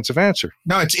comprehensive answer.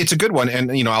 No, it's a good one.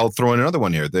 And, I'll throw in another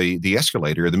one here, the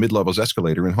escalator, the mid-levels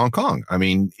escalator in Hong Kong. I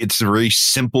mean, it's a very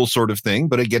simple sort of thing,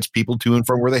 but it gets people to and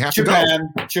from where they have to go.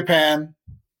 Japan.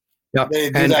 Yeah. They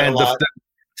do that a lot. The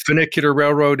funicular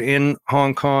railroad in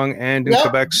Hong Kong and in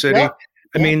Quebec City. Yep.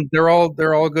 I mean, they're all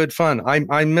good fun.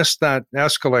 I missed that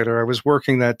escalator. I was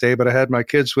working that day, but I had my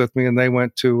kids with me, and they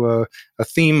went to a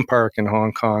theme park in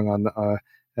Hong Kong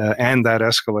and that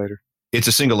escalator. It's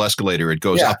a single escalator. It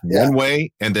goes up one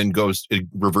way and then it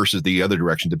reverses the other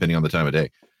direction depending on the time of day.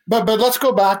 But let's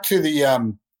go back to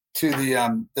the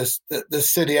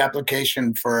city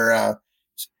application for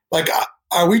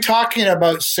are we talking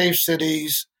about safe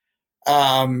cities?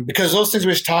 Because those things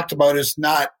we just talked about is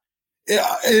not, it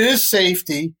is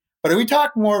safety, but are we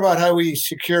talking more about how we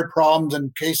secure problems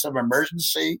in case of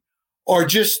emergency, or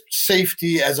just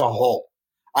safety as a whole?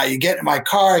 You get in my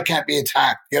car, I can't be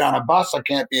attacked. Get on a bus, I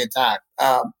can't be attacked.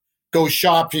 Go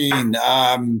shopping,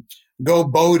 go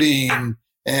boating,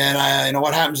 and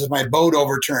what happens if my boat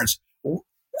overturns?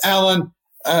 Allan,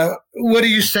 what are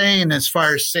you saying as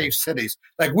far as safe cities?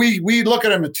 Like we look at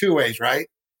them in two ways, right?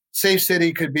 Safe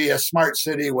city could be a smart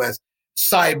city with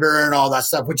cyber and all that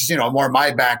stuff, which is, more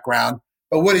my background.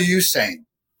 But what are you saying?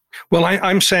 Well,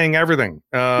 I'm saying everything.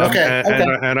 Okay.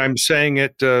 And I'm saying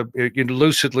it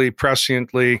lucidly,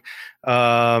 presciently,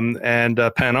 and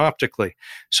panoptically.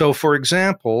 So, for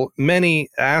example, many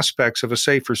aspects of a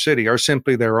safer city are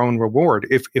simply their own reward.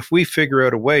 If we figure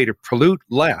out a way to pollute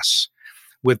less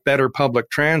with better public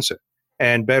transit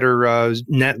and better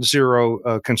net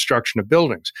zero construction of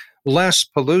buildings, less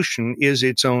pollution is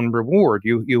its own reward.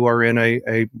 You are in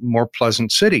a more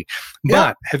pleasant city.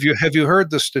 Yeah. But have you heard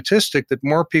the statistic that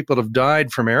more people have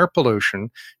died from air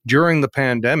pollution during the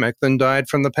pandemic than died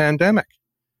from the pandemic?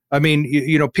 I mean,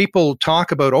 people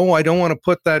talk about, I don't want to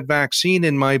put that vaccine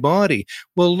in my body.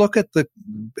 Well, look at the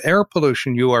air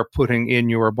pollution you are putting in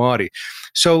your body.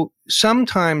 So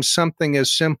sometimes something as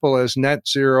simple as net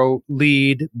zero,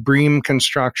 LEED, BREEAM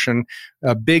construction,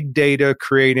 big data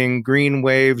creating green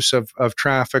waves of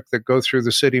traffic that go through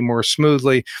the city more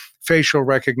smoothly, facial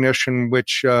recognition,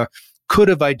 which could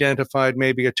have identified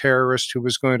maybe a terrorist who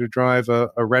was going to drive a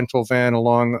rental van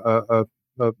along a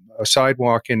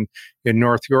sidewalk in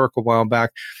North York a while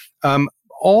back.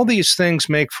 All these things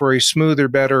make for a smoother,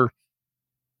 better,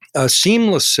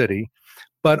 seamless city,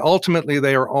 but ultimately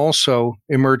they are also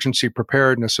emergency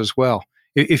preparedness as well.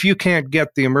 If you can't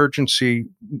get the emergency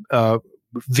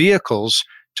vehicles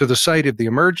to the site of the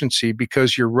emergency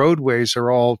because your roadways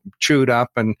are all chewed up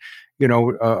and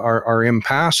are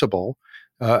impassable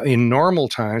in normal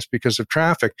times because of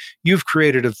traffic, you've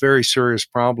created a very serious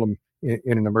problem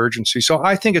in an emergency. So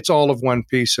I think it's all of one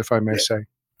piece, if I may say.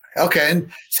 Okay.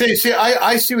 And see,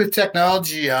 I see with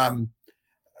technology, you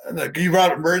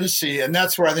brought up emergency, and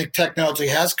that's where I think technology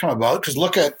has come about. Because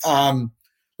look at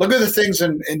the things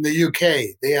in the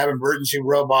UK. They have emergency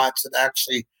robots that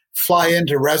actually fly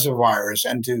into reservoirs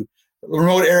and to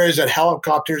remote areas that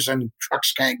helicopters and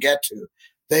trucks can't get to.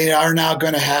 They are now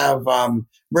going to have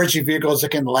emergency vehicles that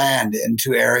can land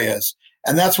into areas.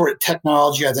 And that's where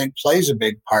technology, I think, plays a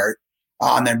big part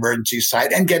on the emergency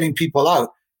side and getting people out.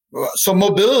 So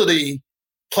mobility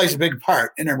plays a big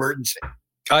part in emergency.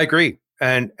 I agree.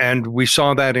 And we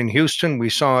saw that in Houston. We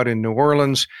saw it in New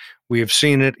Orleans. We have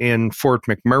seen it in Fort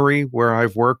McMurray, where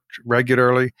I've worked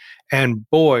regularly. And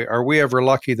boy, are we ever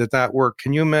lucky that worked.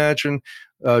 Can you imagine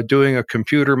doing a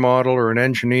computer model or an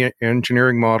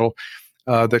engineering model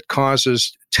that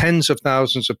causes tens of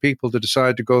thousands of people to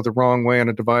decide to go the wrong way on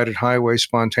a divided highway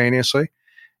spontaneously,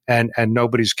 and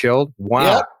nobody's killed?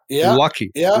 Wow.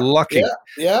 Lucky.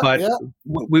 But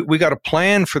we got to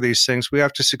plan for these things. We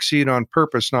have to succeed on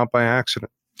purpose, not by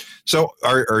accident. So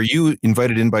are you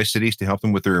invited in by cities to help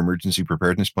them with their emergency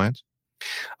preparedness plans?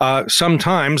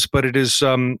 Sometimes, but it is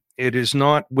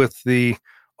not with the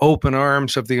open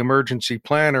arms of the emergency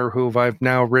planner, who I've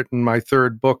now written my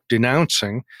third book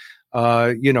denouncing.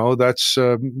 That's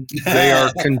they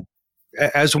are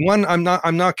as one. I'm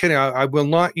not kidding. I will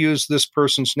not use this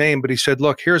person's name, but he said,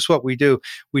 "Look, here's what we do.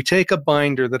 We take a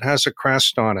binder that has a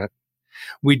crest on it.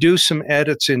 We do some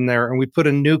edits in there, and we put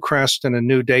a new crest and a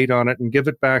new date on it, and give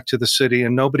it back to the city,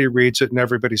 and nobody reads it, and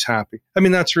everybody's happy." I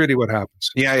mean, that's really what happens.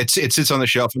 Yeah, it sits on the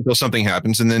shelf until something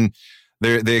happens, and then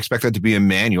they expect that to be a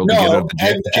manual to get out of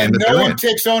the jam. No one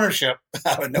takes ownership.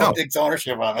 No one takes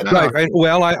ownership of it. Right.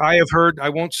 Well, I have heard, I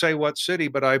won't say what city,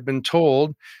 but I've been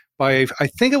told by, I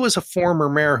think it was a former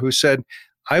mayor who said,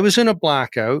 I was in a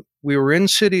blackout. We were in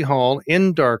City Hall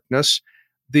in darkness.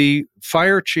 The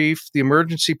fire chief, the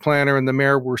emergency planner, and the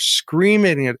mayor were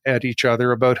screaming at each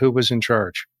other about who was in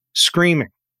charge. Screaming.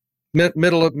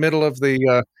 Middle of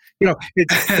the,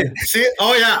 See?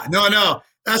 Oh, yeah. No.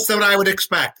 That's what I would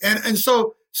expect. And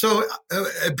so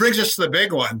it brings us to the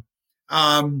big one.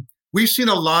 We've seen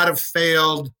a lot of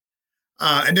failed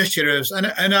initiatives, and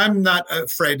I'm not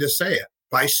afraid to say it,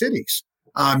 by cities,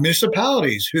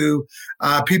 municipalities who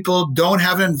people don't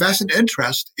have an invested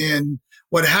interest in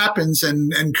what happens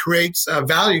and creates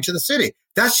value to the city.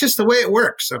 That's just the way it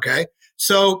works, okay?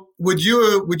 So would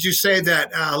you say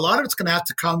that a lot of it's going to have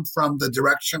to come from the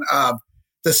direction of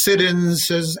the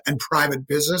citizens and private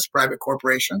business, private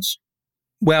corporations?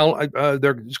 Well,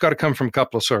 it's got to come from a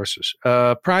couple of sources.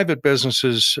 Private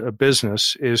businesses'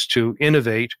 business is to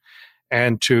innovate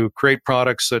and to create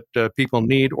products that people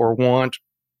need or want.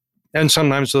 And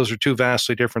sometimes those are two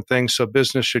vastly different things. So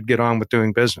business should get on with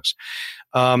doing business.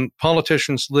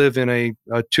 Politicians live in a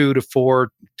 2 to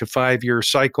 4 to 5 year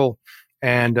cycle,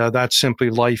 and that's simply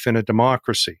life in a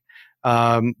democracy.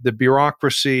 The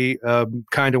bureaucracy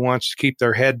kind of wants to keep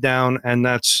their head down, and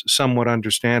that's somewhat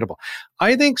understandable.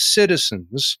 I think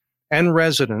citizens and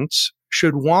residents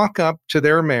should walk up to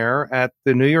their mayor at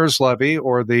the New Year's levee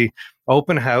or the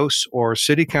open house or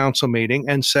city council meeting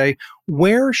and say,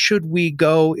 where should we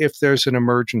go if there's an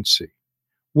emergency?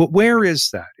 Where is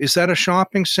that? Is that a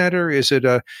shopping center? Is it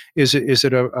a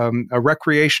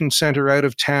recreation center out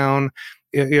of town?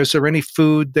 Is there any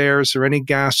food there? Is there any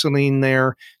gasoline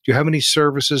there? Do you have any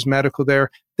services, medical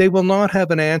there? They will not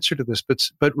have an answer to this,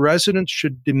 but residents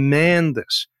should demand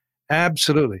this.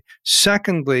 Absolutely.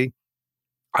 Secondly,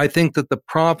 I think that the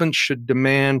province should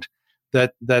demand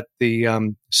that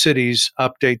the cities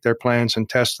update their plans and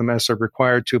test them as they're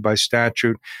required to by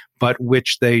statute, but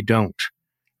which they don't.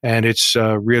 And it's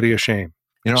really a shame.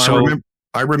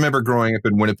 I remember growing up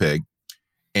in Winnipeg,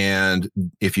 and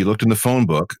if you looked in the phone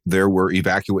book, there were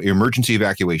emergency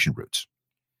evacuation routes.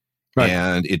 Right.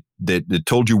 And it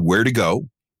told you where to go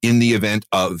in the event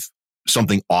of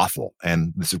something awful.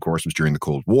 And this, of course, was during the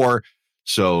Cold War.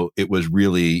 So it was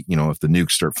really, if the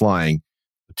nukes start flying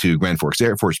to Grand Forks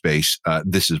Air Force Base,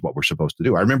 this is what we're supposed to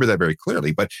do. I remember that very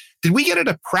clearly. But did we get out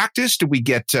of practice? Did we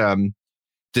get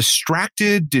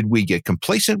distracted? Did we get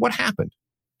complacent? What happened?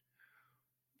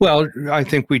 Well, I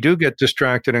think we do get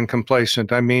distracted and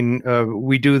complacent. I mean,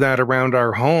 we do that around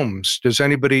our homes. Does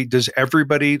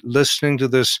everybody listening to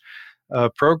this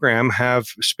program have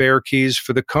spare keys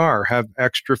for the car, have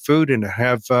extra food in it,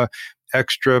 have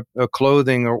extra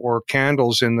clothing or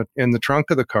candles in the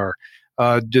trunk of the car?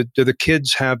 Do the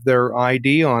kids have their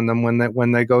ID on them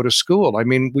when they go to school? I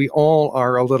mean, we all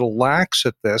are a little lax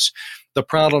at this. The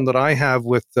problem that I have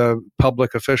with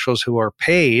public officials who are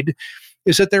paid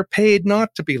is that they're paid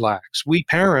not to be lax. We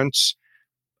parents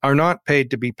are not paid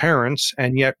to be parents,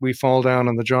 and yet we fall down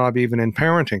on the job even in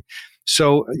parenting.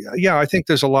 So, yeah, I think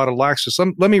there's a lot of laxness.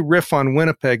 Let me riff on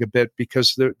Winnipeg a bit,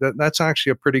 because that's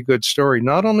actually a pretty good story.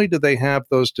 Not only do they have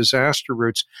those disaster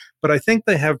routes, but I think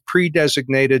they have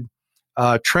pre-designated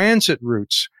transit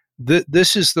routes.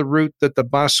 This is the route that the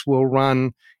bus will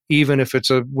run even if it's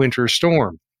a winter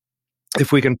storm,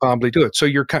 if we can probably do it. So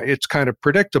it's kind of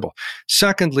predictable.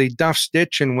 Secondly, Duff's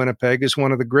Ditch in Winnipeg is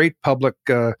one of the great public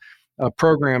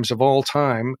programs of all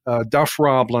time. Duff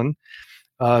Roblin,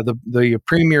 the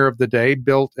premier of the day,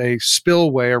 built a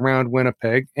spillway around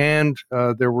Winnipeg, and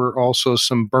there were also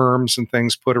some berms and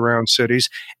things put around cities,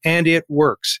 and it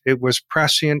works. It was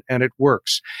prescient, and it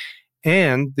works.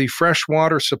 And the fresh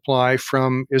water supply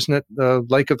from, isn't it the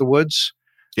Lake of the Woods?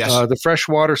 Yes. The fresh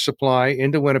water supply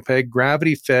into Winnipeg,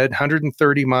 gravity fed,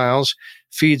 130 miles,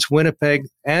 feeds Winnipeg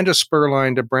and a spur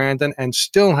line to Brandon, and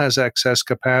still has excess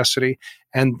capacity.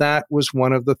 And that was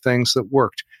one of the things that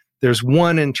worked. There's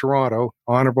one in Toronto,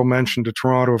 honorable mention to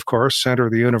Toronto, of course, center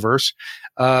of the universe.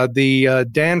 The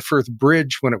Danforth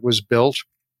Bridge, when it was built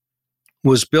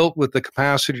with the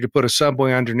capacity to put a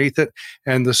subway underneath it,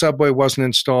 and the subway wasn't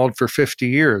installed for 50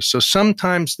 years. So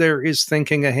sometimes there is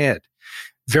thinking ahead.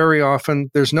 Very often,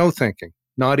 there's no thinking,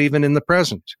 not even in the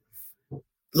present.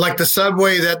 Like the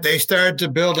subway that they started to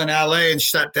build in LA and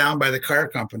shut down by the car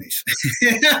companies.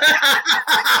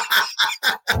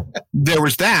 There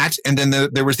was that, and then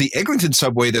there was the Eglinton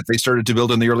subway that they started to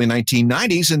build in the early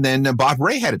 1990s, and then Bob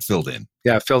Ray had it filled in.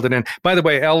 Yeah, filled it in. By the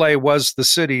way, LA was the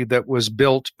city that was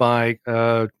built by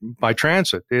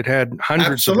transit. It had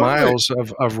hundreds of miles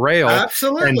of rail,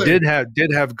 and did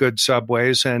have good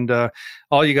subways. And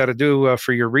all you got to do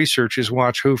for your research is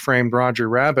watch Who Framed Roger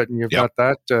Rabbit, and you've got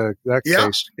that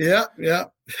case. Yeah.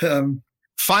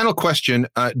 Final question: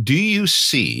 do you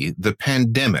see the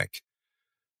pandemic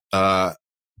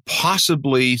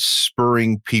possibly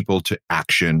spurring people to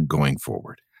action going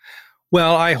forward?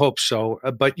 Well, I hope so.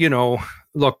 But,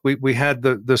 look, we had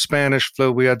the Spanish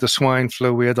flu, we had the swine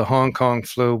flu, we had the Hong Kong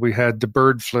flu, we had the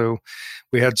bird flu,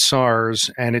 we had SARS,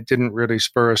 and it didn't really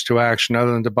spur us to action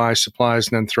other than to buy supplies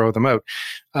and then throw them out.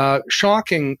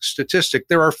 Shocking statistic.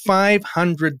 There are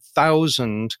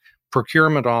 500,000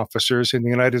 procurement officers in the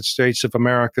United States of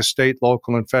America, state,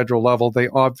 local, and federal level. They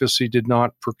obviously did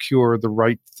not procure the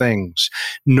right things,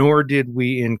 nor did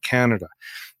we in Canada.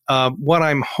 What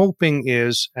I'm hoping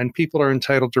is, and people are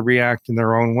entitled to react in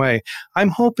their own way, I'm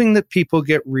hoping that people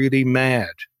get really mad.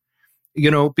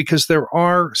 Because there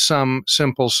are some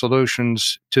simple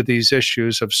solutions to these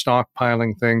issues of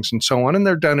stockpiling things and so on, and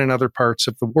they're done in other parts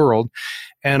of the world.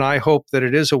 And I hope that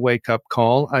it is a wake-up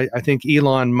call. I think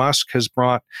Elon Musk has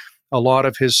brought a lot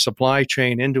of his supply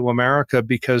chain into America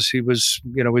because he was,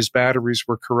 his batteries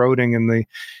were corroding in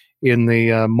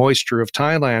the moisture of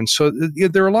Thailand. So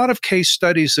there are a lot of case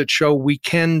studies that show we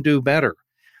can do better.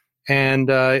 And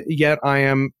yet I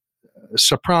am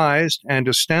surprised and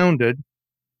astounded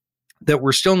that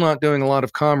we're still not doing a lot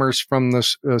of commerce from the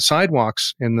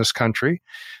sidewalks in this country.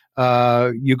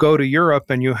 You go to Europe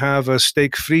and you have a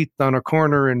steak frite on a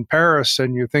corner in Paris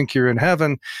and you think you're in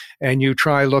heaven, and you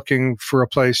try looking for a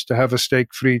place to have a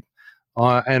steak frite.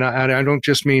 And I don't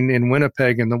just mean in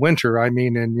Winnipeg in the winter. I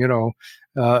mean in,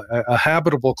 a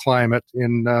habitable climate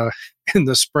in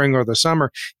the spring or the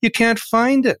summer. You can't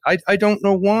find it. I don't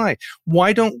know why.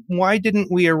 Why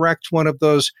didn't we erect one of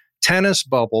those tennis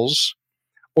bubbles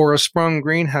or a sprung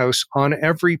greenhouse on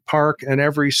every park and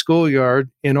every schoolyard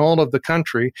in all of the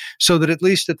country, so that at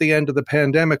least at the end of the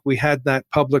pandemic, we had that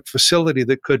public facility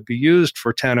that could be used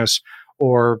for tennis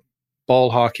or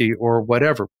ball hockey or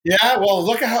whatever. Yeah, well,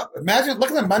 look at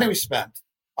the money we spent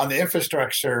on the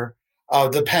infrastructure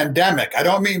of the pandemic. I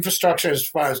don't mean infrastructure as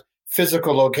far as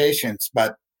physical locations,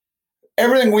 but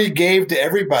everything we gave to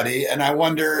everybody. And I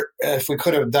wonder if we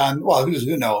could have done, well,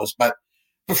 who knows? But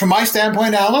from my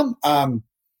standpoint, Allan,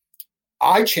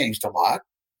 I changed a lot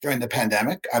during the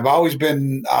pandemic. I've always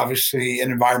been obviously an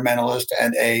environmentalist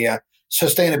and a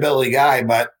sustainability guy,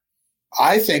 but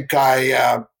I think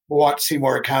I want to see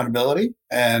more accountability,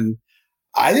 and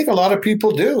I think a lot of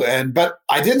people do. But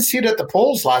I didn't see it at the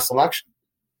polls last election.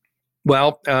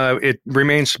 Well, it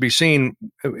remains to be seen.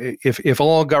 If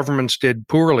all governments did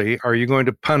poorly, are you going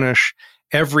to punish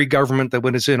every government that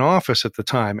was in office at the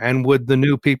time? And would the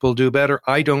new people do better?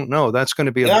 I don't know. That's going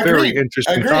to be a very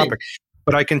interesting topic.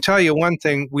 But I can tell you one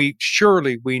thing, we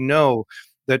know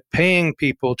that paying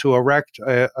people to erect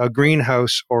a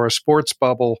greenhouse or a sports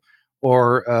bubble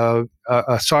or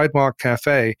a sidewalk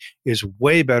cafe is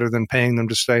way better than paying them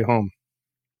to stay home.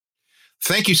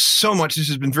 Thank you so much. This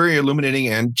has been very illuminating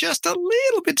and just a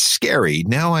little bit scary.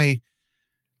 Now I'm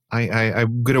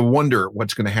going to wonder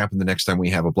what's going to happen the next time we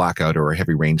have a blackout or a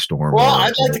heavy rainstorm. Well,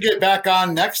 I'd like to get back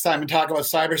on next time and talk about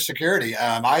cybersecurity.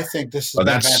 I think this has been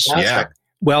fantastic. Yeah.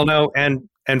 Well, no, and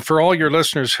for all your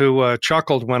listeners who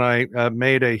chuckled when I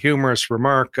made a humorous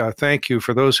remark, thank you.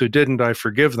 For those who didn't, I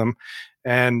forgive them.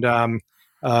 And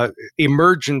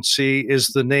Emergency is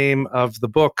the name of the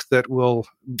book that will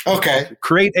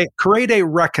create a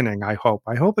reckoning. I hope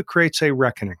it creates a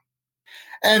reckoning.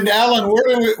 And Allan,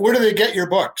 where do they get your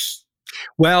books?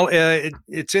 Well,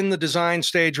 it's in the design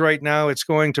stage right now. It's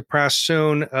going to press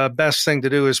soon. Best thing to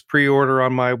do is pre-order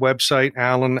on my website.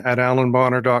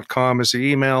 Allan@allanbonner.com is the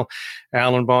email.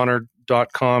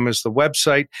 allanbonner.com is the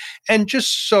website. And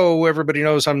just so everybody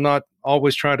knows, I'm not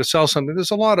always trying to sell something. There's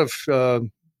a lot of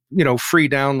free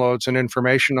downloads and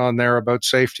information on there about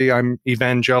safety. I'm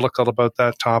evangelical about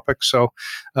that topic. So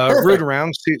root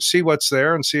around, see what's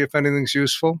there, and see if anything's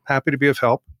useful. Happy to be of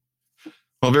help.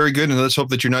 Well, very good. And let's hope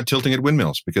that you're not tilting at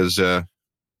windmills because,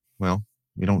 we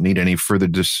don't need any further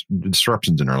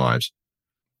disruptions in our lives.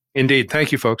 Indeed.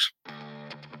 Thank you, folks.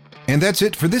 And that's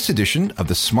it for this edition of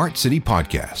the Smart City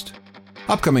Podcast.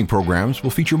 Upcoming programs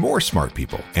will feature more smart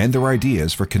people and their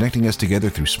ideas for connecting us together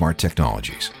through smart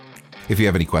technologies. If you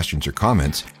have any questions or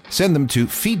comments, send them to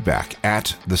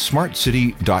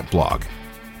feedback@thesmartcity.blog.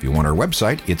 If you want our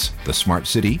website, it's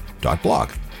thesmartcity.blog.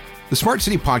 The Smart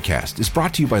City Podcast is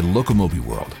brought to you by Locomobi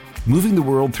World, moving the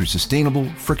world through sustainable,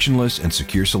 frictionless, and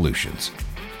secure solutions.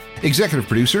 Executive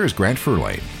producer is Grant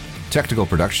Furlane. Technical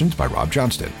productions by Rob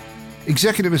Johnston.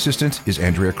 Executive assistant is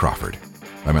Andrea Crawford.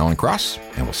 I'm Allan Cross,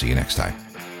 and we'll see you next time.